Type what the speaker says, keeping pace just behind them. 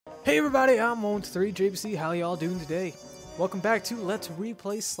Hey everybody, I'm One3JBC. How y'all doing today? Welcome back to Let's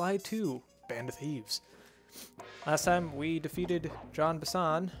Replay Slide 2, Band of Thieves. Last time we defeated John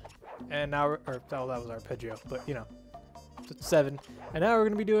Bassan, and now that was Arpeggio, but you know, 7. And now we're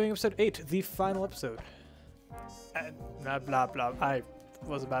going to be doing episode 8, the final episode. And blah blah blah. I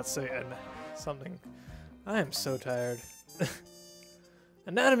was about to say something. I am so tired.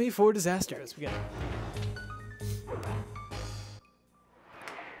 Anatomy for disaster. Let's begin.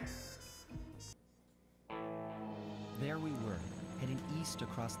 There we were, heading east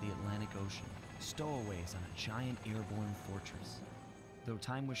across the Atlantic Ocean, stowaways on a giant airborne fortress. Though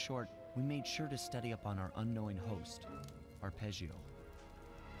time was short, we made sure to study up on our unknowing host, Arpeggio.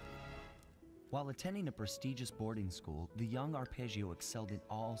 While attending a prestigious boarding school, the young Arpeggio excelled in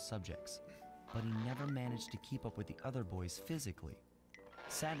all subjects, but he never managed to keep up with the other boys physically.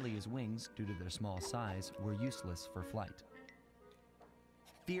 Sadly, his wings, due to their small size, were useless for flight.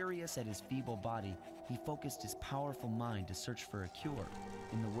 Furious at his feeble body, he focused his powerful mind to search for a cure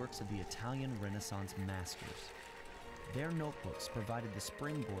in the works of the Italian Renaissance masters. Their notebooks provided the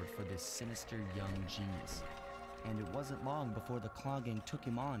springboard for this sinister young genius, and it wasn't long before the Claw Gang took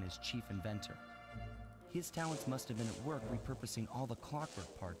him on as chief inventor. His talents must have been at work repurposing all the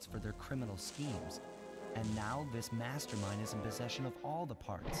clockwork parts for their criminal schemes, and now this mastermind is in possession of all the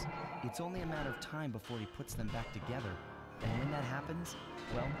parts. It's only a matter of time before he puts them back together. And when that happens,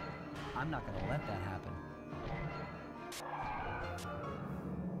 well, I'm not gonna let that happen.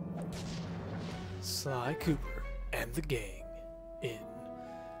 Sly Cooper and the gang in,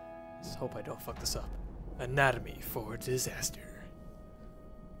 let's hope I don't fuck this up, Anatomy for Disaster.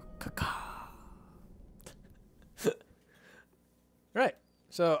 Right,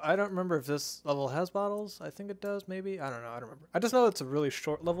 so I don't remember if this level has bottles. I think it does, maybe. I don't know, I don't remember. I just know it's a really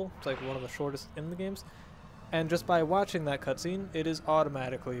short level. It's like one of the shortest in the games. And just by watching that cutscene, it is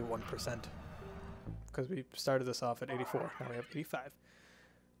automatically 1%. Because we started this off at 84, now we have 85.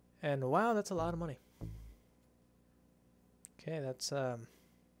 And wow, that's a lot of money. Okay, that's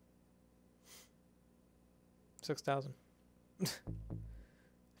 6,000.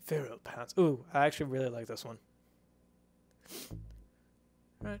 Pharaoh pounds. Ooh, I actually really like this one.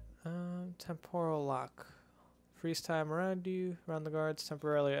 Right, temporal lock. Freeze time around you, around the guards,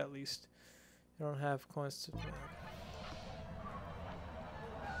 temporarily at least. You don't have coins to...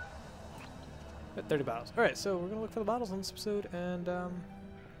 At 30 bottles. Alright, so we're gonna look for the bottles in this episode, and,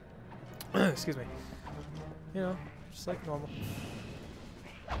 excuse me. You know, just like normal.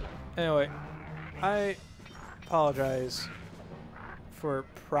 Anyway, I apologize for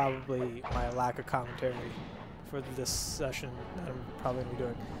probably my lack of commentary for this session that I'm probably gonna be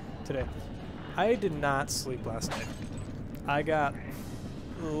doing today. I did not sleep last night. I got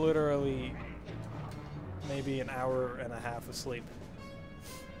literally maybe an hour and a half of sleep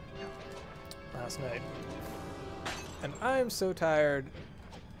last night, and I'm so tired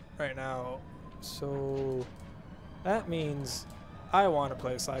right now, so that means I want to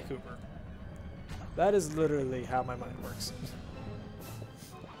play Sly Cooper. That is literally how my mind works.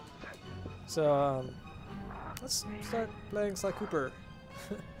 So let's start playing Sly Cooper.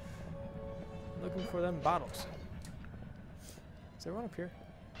 Looking for them bottles. Is there one up here?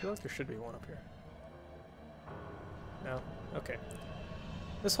 I feel like there should be one up here. No? Okay.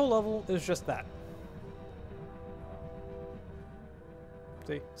 This whole level is just that.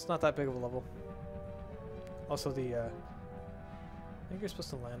 See? It's not that big of a level. Also the, I think you're supposed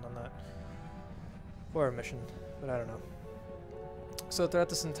to land on that for a mission, but I don't know. So throughout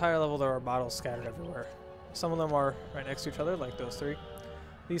this entire level there are bottles scattered everywhere. Some of them are right next to each other, like those 3.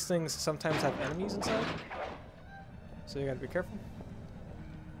 These things sometimes have enemies inside, so you gotta be careful.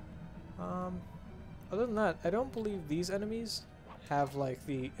 Other than that, I don't believe these enemies have like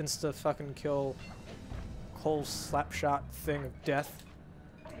the insta fucking kill whole slap shot thing of death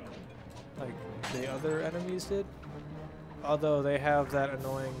like the other enemies did. Although they have that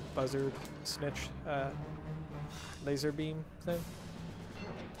annoying buzzard snitch laser beam thing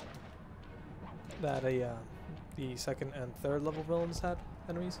that the second and third level villains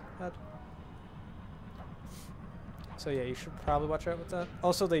enemies had. So yeah, you should probably watch out with that.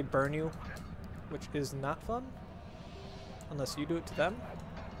 Also, they burn you, which is not fun unless you do it to them.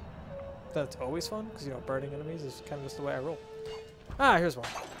 That's always fun, because you know, burning enemies is kind of just the way I roll. Ah, here's one.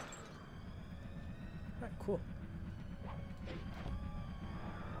 Alright, cool.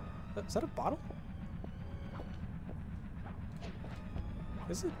 Is that a bottle?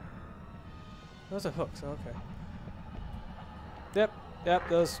 Is it? Those are hooks, okay. Yep,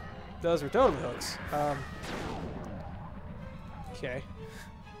 those were totally hooks. Okay.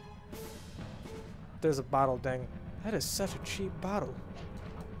 There's a bottle, dang. That is such a cheap bottle.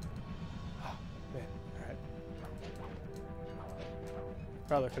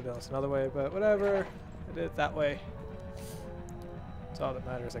 Probably could have done this another way, but whatever. I did it that way. That's all that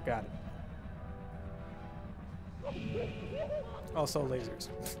matters. I got it. Also, lasers.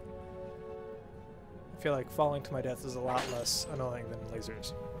 I feel like falling to my death is a lot less annoying than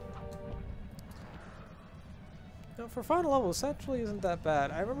lasers. You know, for final level, essentially isn't that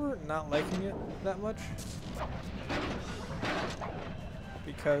bad. I remember not liking it that much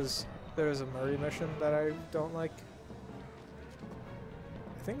because there's a Murray mission that I don't like.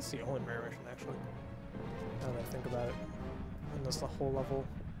 I think it's the only Murray mission, actually, now that I think about it, and that's the whole level.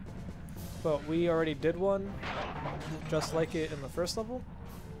 But we already did one just like it in the first level.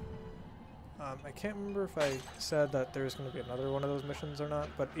 I can't remember if I said that there's going to be another one of those missions or not,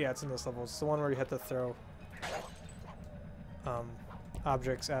 but yeah, it's in this level. It's the one where you have to throw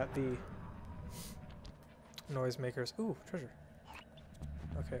objects at the noisemakers. Ooh, treasure.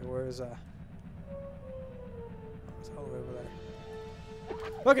 Okay, where's oh, it's all the way over there.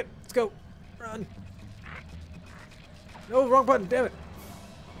 Look it! Let's go! Run! No, wrong button, damn it!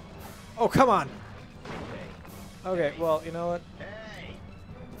 Oh, come on! Okay, well, you know what?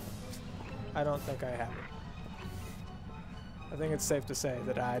 I don't think I have it. I think it's safe to say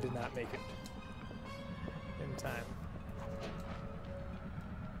that I did not make it in time.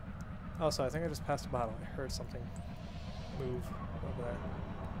 Also, I think I just passed a bottle. I heard something move over there.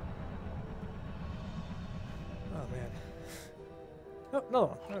 Oh, man. Oh, another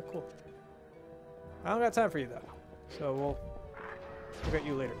one. Oh, cool. I don't got time for you, though. So we'll get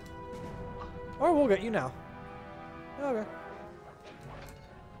you later. Or we'll get you now. Okay.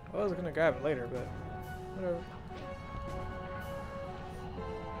 I was gonna grab it later, but whatever.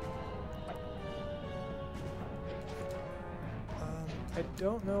 I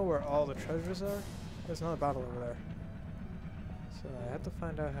don't know where all the treasures are. There's another bottle over there. So I have to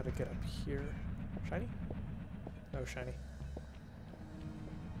find out how to get up here. Shiny? No shiny.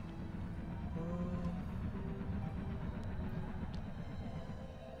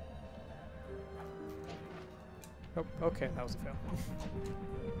 Oh, okay, that was a fail.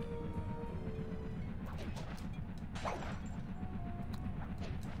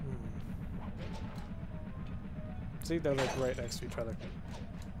 See, they're like right next to each other.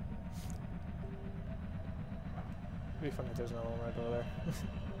 It'd be funny if there's another one right over there.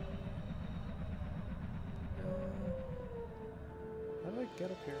 How do I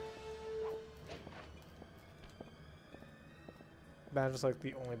get up here? Imagine it's like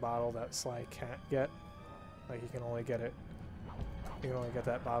the only bottle that Sly can't get. Like, you can only get it. You can only get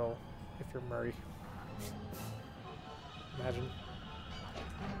that bottle if you're Murray. Imagine.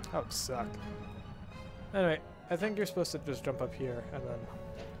 That would suck. Anyway, I think you're supposed to just jump up here and then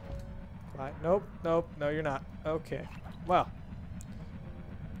fly. Nope, nope, no, you're not. Okay. Well,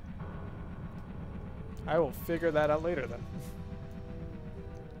 I will figure that out later then.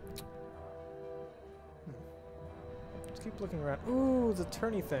 Just keep looking around. Ooh, the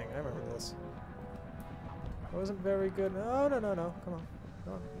turny thing. I remember this. I wasn't very good. No, no, no, no. Come on.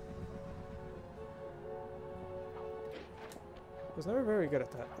 Come on. I was never very good at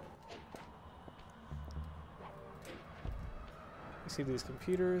that. You see these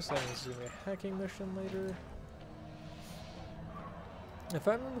computers. That means there's going to be a hacking mission later. If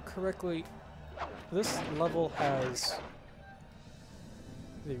I remember correctly, this level has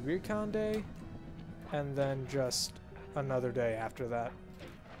the recon day and then just another day after that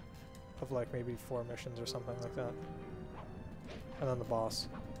of like maybe 4 missions or something like that. And then the boss.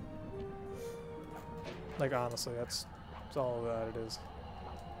 Like, honestly, that's all that it is.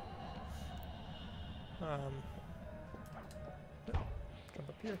 Jump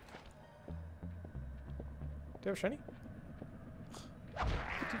up here. Do you have a shiny?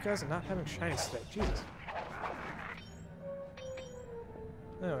 You guys are not having shinies today. Jesus.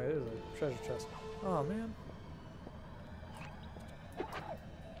 Anyway, it is a treasure chest. Oh, man.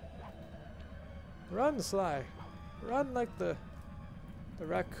 Run, Sly. Run like the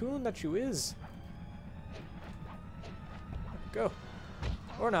raccoon that you is. Go.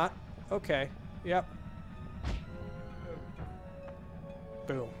 Or not. Okay. Yep.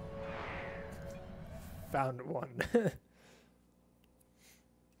 Boom. Found one.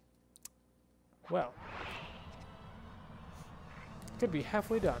 Well. Could be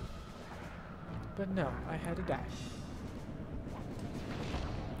halfway done. But no, I had to die.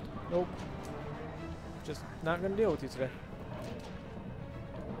 Nope. Just not gonna deal with you today.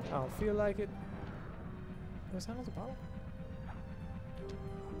 I don't feel like it. Was that another bottle?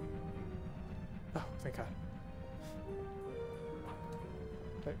 Oh, thank God.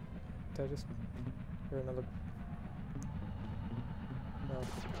 Did I just hear another? No.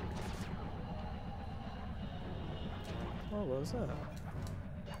 Oh, what was that?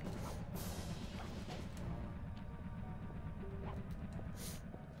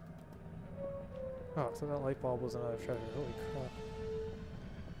 Oh, so that light bulb was another treasure. Holy crap.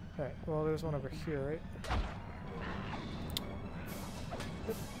 Alright, well there's one over here, right?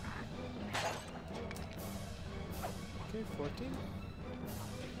 Yep. Okay, 14.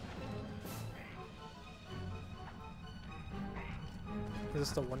 Is this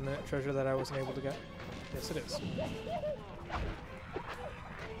the 1 minute treasure that I wasn't able to get? Yes, it is.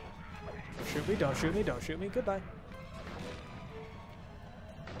 Don't shoot me, don't shoot me, don't shoot me. Goodbye.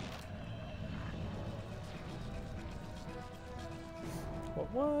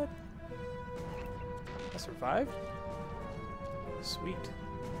 What? I survived? Sweet.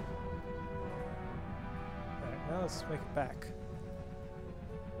 Alright, now let's make it back.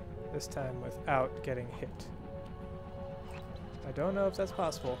 This time without getting hit. I don't know if that's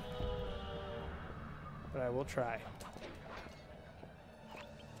possible, but I will try.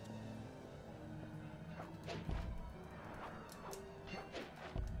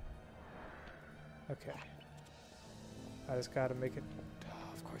 Okay. I just gotta make it.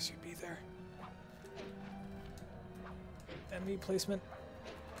 Oh, of course you'd be there. Enemy placement.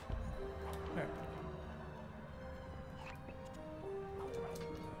 Alright.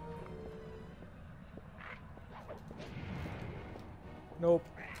 Nope.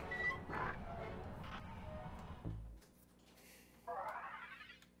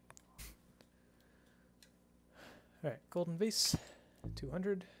 Alright, golden vase.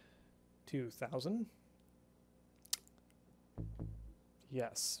 200. 2,000.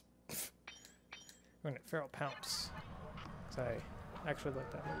 Yes. We're gonna feral pounce. Cause I actually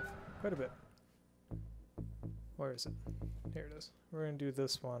like that move quite a bit. Where is it? Here it is. We're gonna do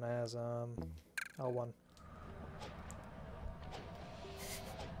this one as L1.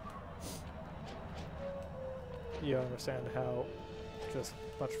 You understand how just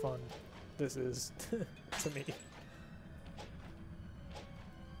much fun this is to me.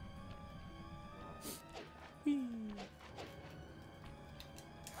 Whee!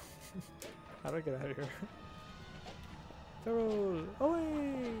 How do I get out of here? Throw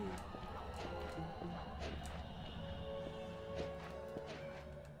away!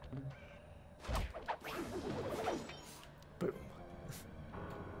 Boom.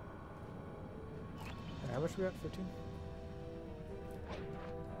 How much we got? 15?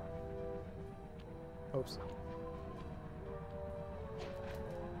 Oops.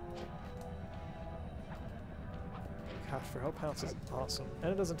 Gosh, for help pounce is awesome.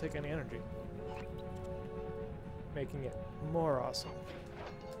 And it doesn't take any energy. Making it more awesome.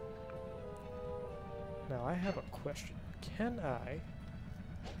 Now I have a question. Can I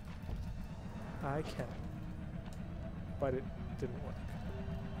can. But it didn't work.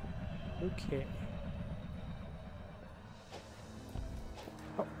 Okay.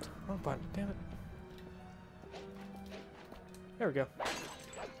 Oh, wrong button. Damn it. There we go.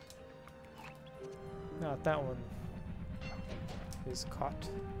 Now that one is caught.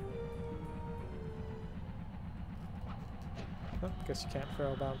 Oh, guess you can't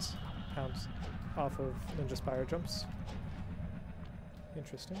feral pounce off of Ninja Spire jumps.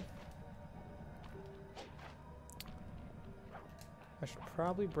 Interesting. I should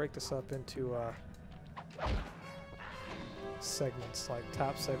probably break this up into segments, like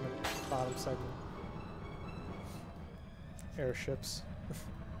top segment, bottom segment. Airships.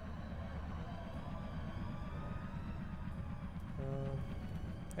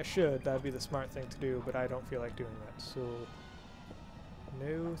 I should, that'd be the smart thing to do, but I don't feel like doing that, so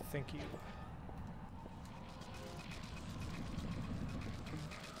no thank you.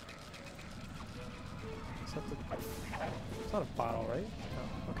 Is that the, it's not a bottle, right?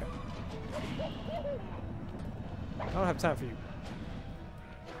 Oh, okay. I don't have time for you.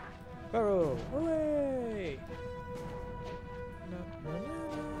 Burrow! Away! No, no, no,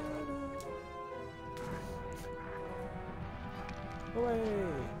 no. Away!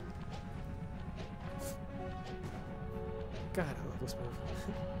 God, I love this move.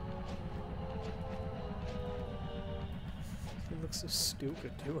 He looks so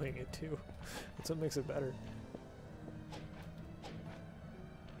stupid doing it too. That's what makes it better.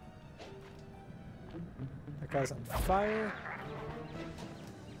 That guy's on fire,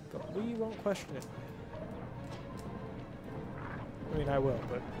 but we won't question it. I mean, I will,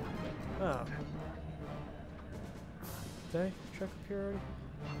 but... Oh. Did I check up here already?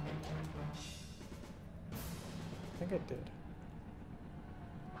 I think I did.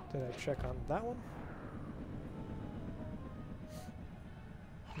 Did I check on that one?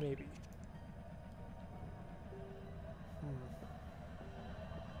 Maybe.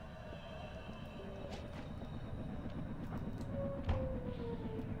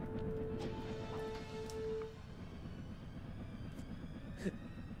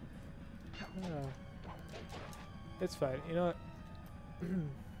 It's fine. You know what?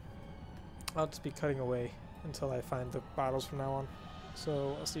 I'll just be cutting away until I find the bottles from now on.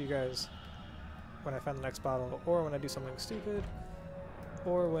 So I'll see you guys when I find the next bottle, or when I do something stupid,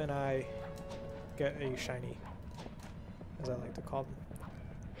 or when I get a shiny, as I like to call them.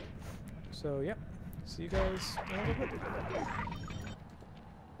 So yeah, see you guys in a little bit.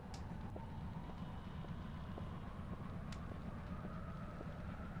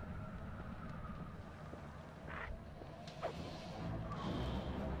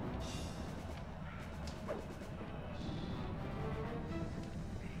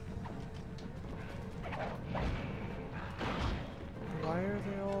 Why are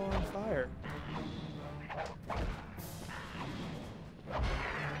they all on fire?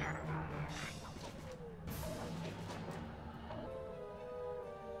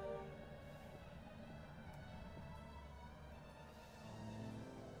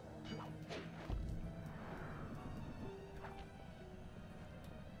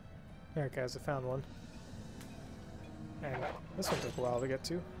 Alright guys, I found one. And this one took a while to get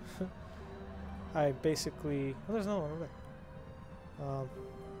to. I basically... Oh, there's another one over there.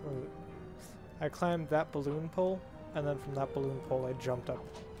 What was it? I climbed that balloon pole, and then from that balloon pole I jumped up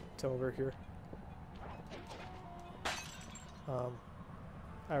to over here.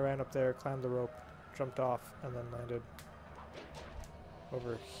 I ran up there, climbed the rope, jumped off, and then landed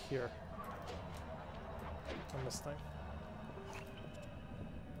over here on this thing.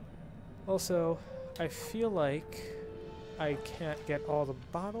 Also, I feel like I can't get all the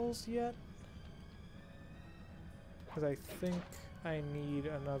bottles yet, because I think I need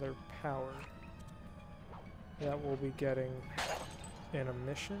another power that we'll be getting in a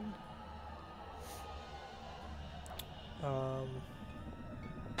mission. I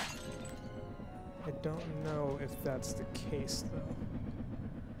don't know if that's the case though.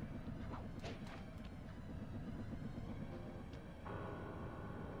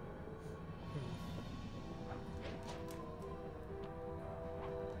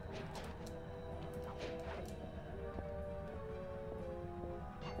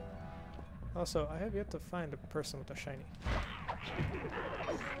 Also, I have yet to find a person with a shiny.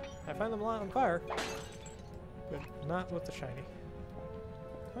 I find them a lot on fire, but not with the shiny.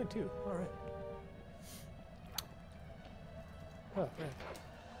 22, alright. Oh, man.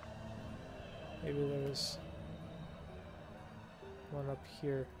 Maybe there's one up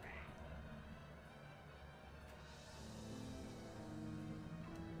here.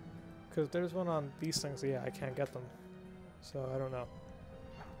 Because there's one on these things, yeah, I can't get them. So, I don't know.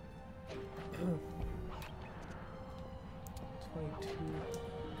 22.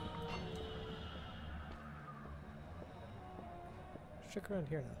 Check around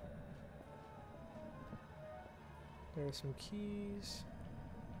here now. There are some keys.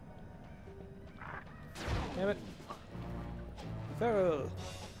 Damn it! Feral!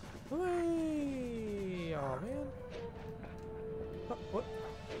 Away! Oh man! Oh, what?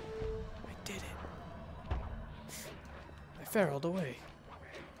 I did it! I feraled away.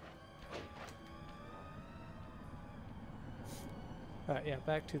 Alright, yeah,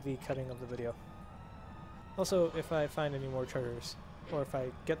 back to the cutting of the video. Also, if I find any more treasures, or if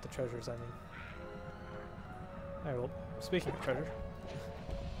I get the treasures, I mean. Alright, well, speaking of treasure.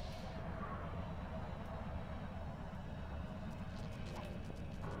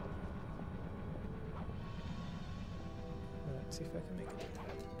 Let's see if I can make it.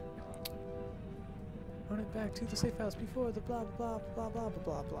 Run it back to the safe house before the blah blah blah blah blah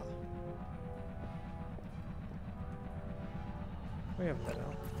blah blah. We have that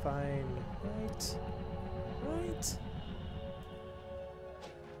now. Fine. Right. Right.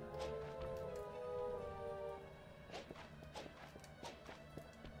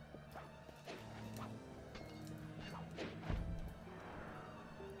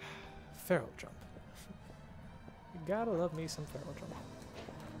 Feral jump. You gotta love me some feral jump.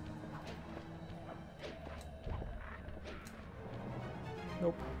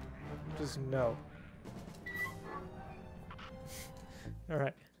 Nope. Just no.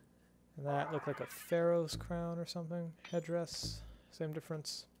 Alright. And that looked like a pharaoh's crown or something. Headdress. Same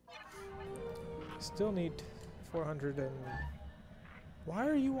difference. Still need 400 and... Why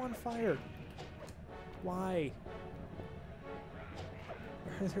are you on fire? Why?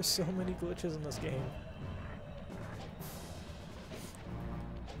 Why are there so many glitches in this game?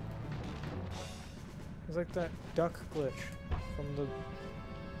 It's like that duck glitch from the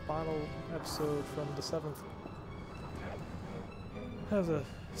bottle episode from the 7th. Of the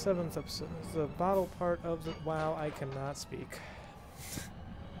 7th episode. The bottle part of the... Wow, I cannot speak.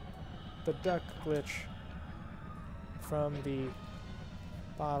 The duck glitch from the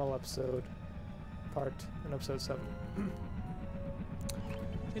bottle episode part in episode 7.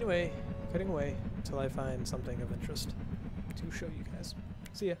 Anyway, cutting away until I find something of interest to show you guys.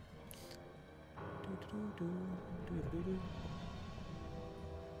 See ya.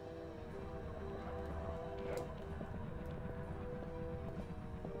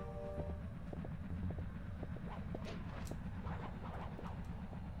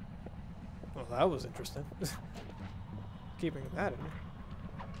 Well, that was interesting. Keeping that in.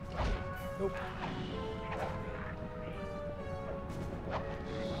 Nope.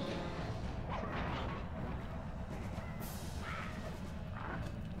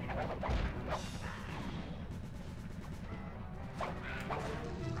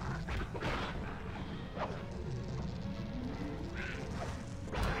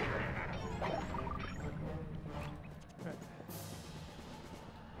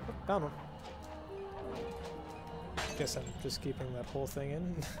 Found one. Guess I'm just keeping that whole thing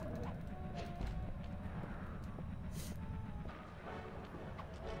in.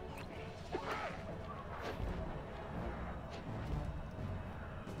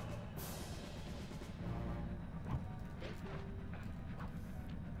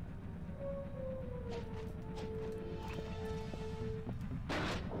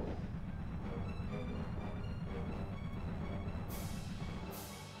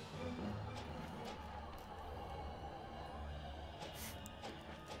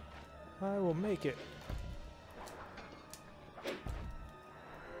 I will make it.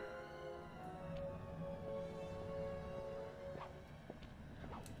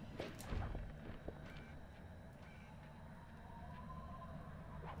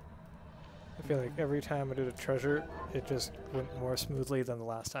 I feel like every time I did a treasure, it just went more smoothly than the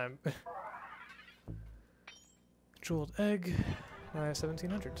last time. Jeweled egg,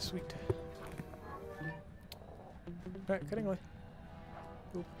 1700, sweet. Alright, cutting away.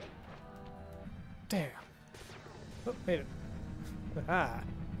 Oop. Damn. Oh, made it. Ah.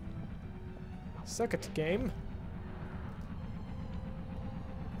 Suck it, game.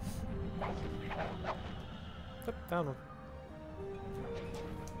 Oh, found one.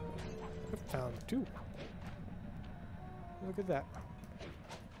 Oh, found two. Look at that.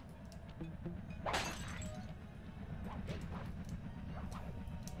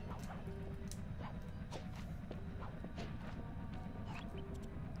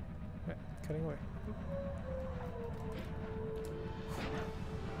 Right, cutting away.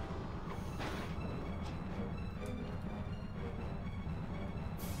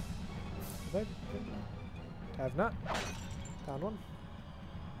 Have not. Found one.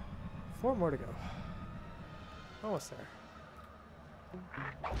 4 more to go. Almost there.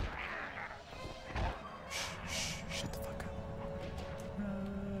 Shh, shut the fuck up.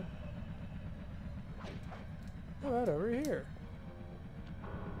 How about over here?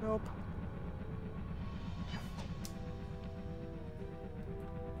 Nope.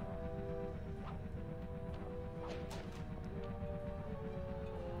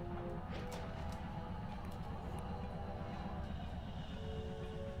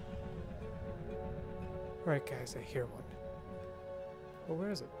 Alright guys, I hear one. Well,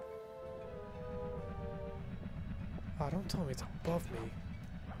 where is it? Oh, don't tell me it's above me.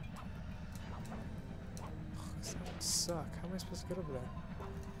 Oh, that would suck. How am I supposed to get over there?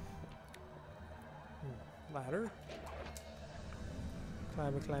 Ladder?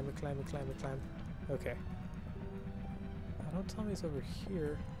 Climb it, climb it, climb it, climb it, climb. Okay. Oh, don't tell me it's over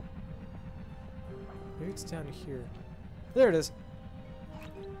here. Maybe it's down here. There it is!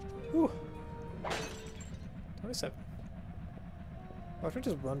 Whew! 27. Watch me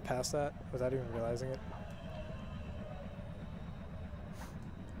just run past that without even realizing it.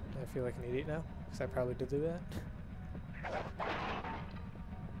 I feel like an idiot now, because I probably did do that.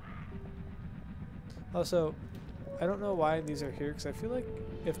 Also, I don't know why these are here, because I feel like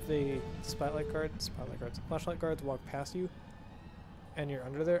if the flashlight guards walk past you, and you're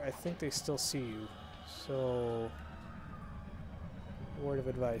under there, I think they still see you. So, word of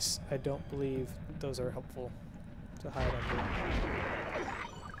advice, I don't believe those are helpful to hide under.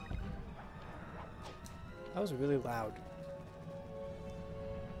 That was really loud.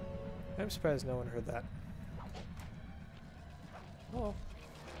 I'm surprised no one heard that. Oh.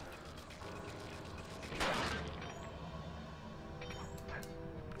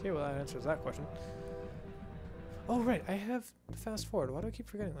 Okay, well that answers that question. Oh right, I have fast forward. Why do I keep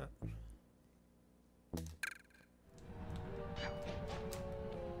forgetting that?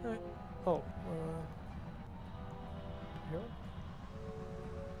 Alright. Oh, here?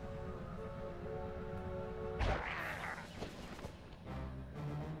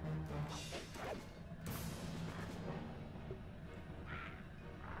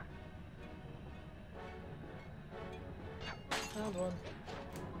 Found one.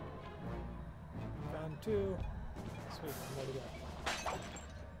 Found two. Sweet, I'm ready to go. Alright,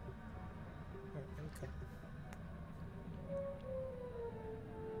 let me cut.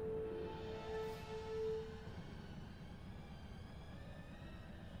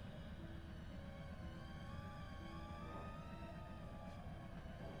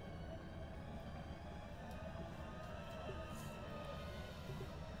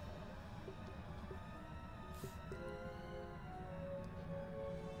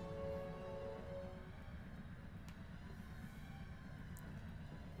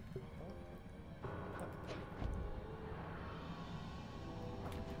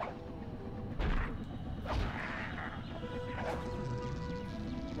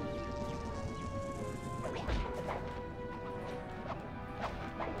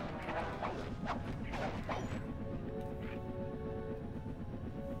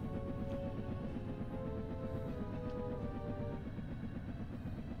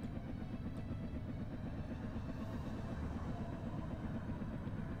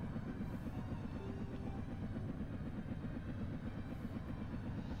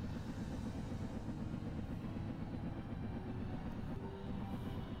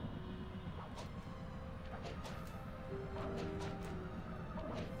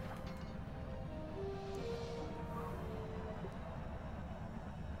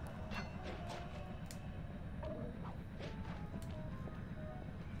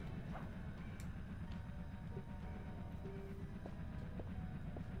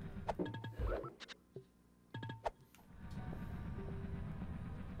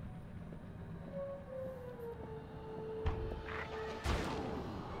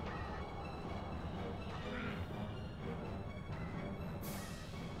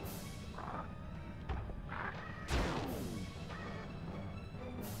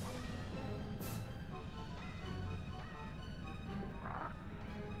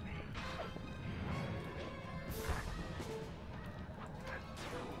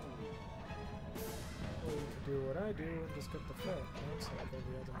 Do what I do and just get the foot. That's like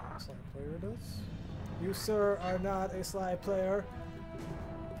every other non-sly player does. You, sir, are not a sly player.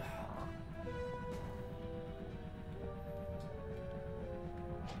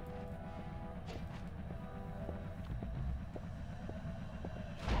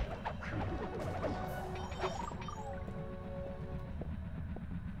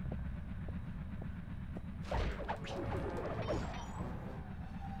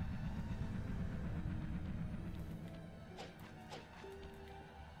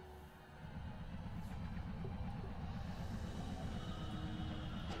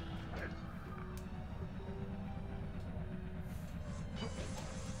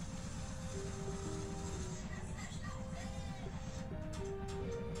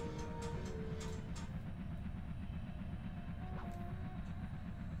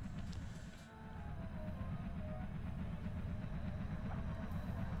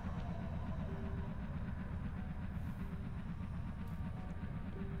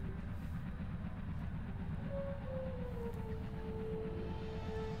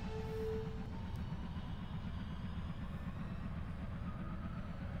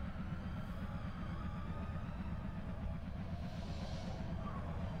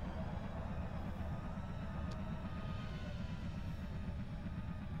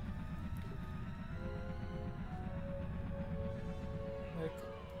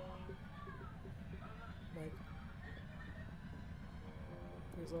 Mike.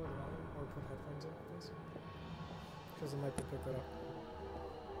 Please lower the volume or put headphones in, please. Because it might be picked up.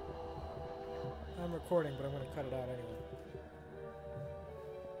 I'm recording, but I'm going to cut it out anyway.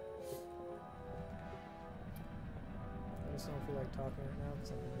 I just don't feel like talking right now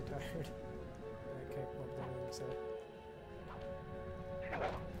because I'm really tired. And I can't come up with anything to say.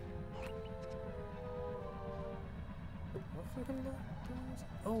 What fucking building?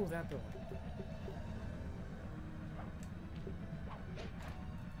 Oh, that building.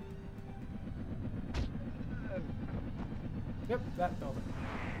 Yep, that building.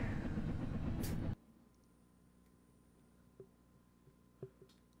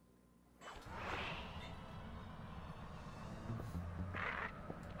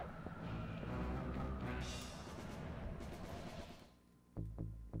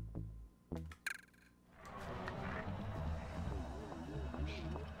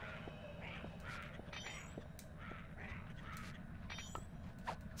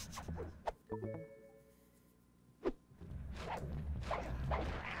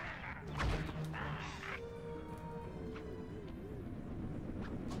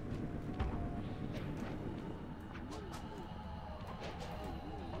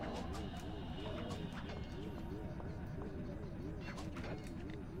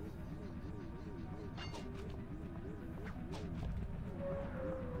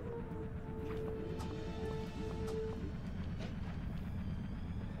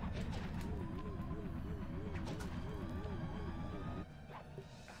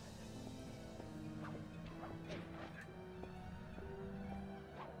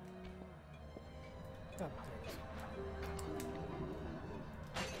 Oh, there it is.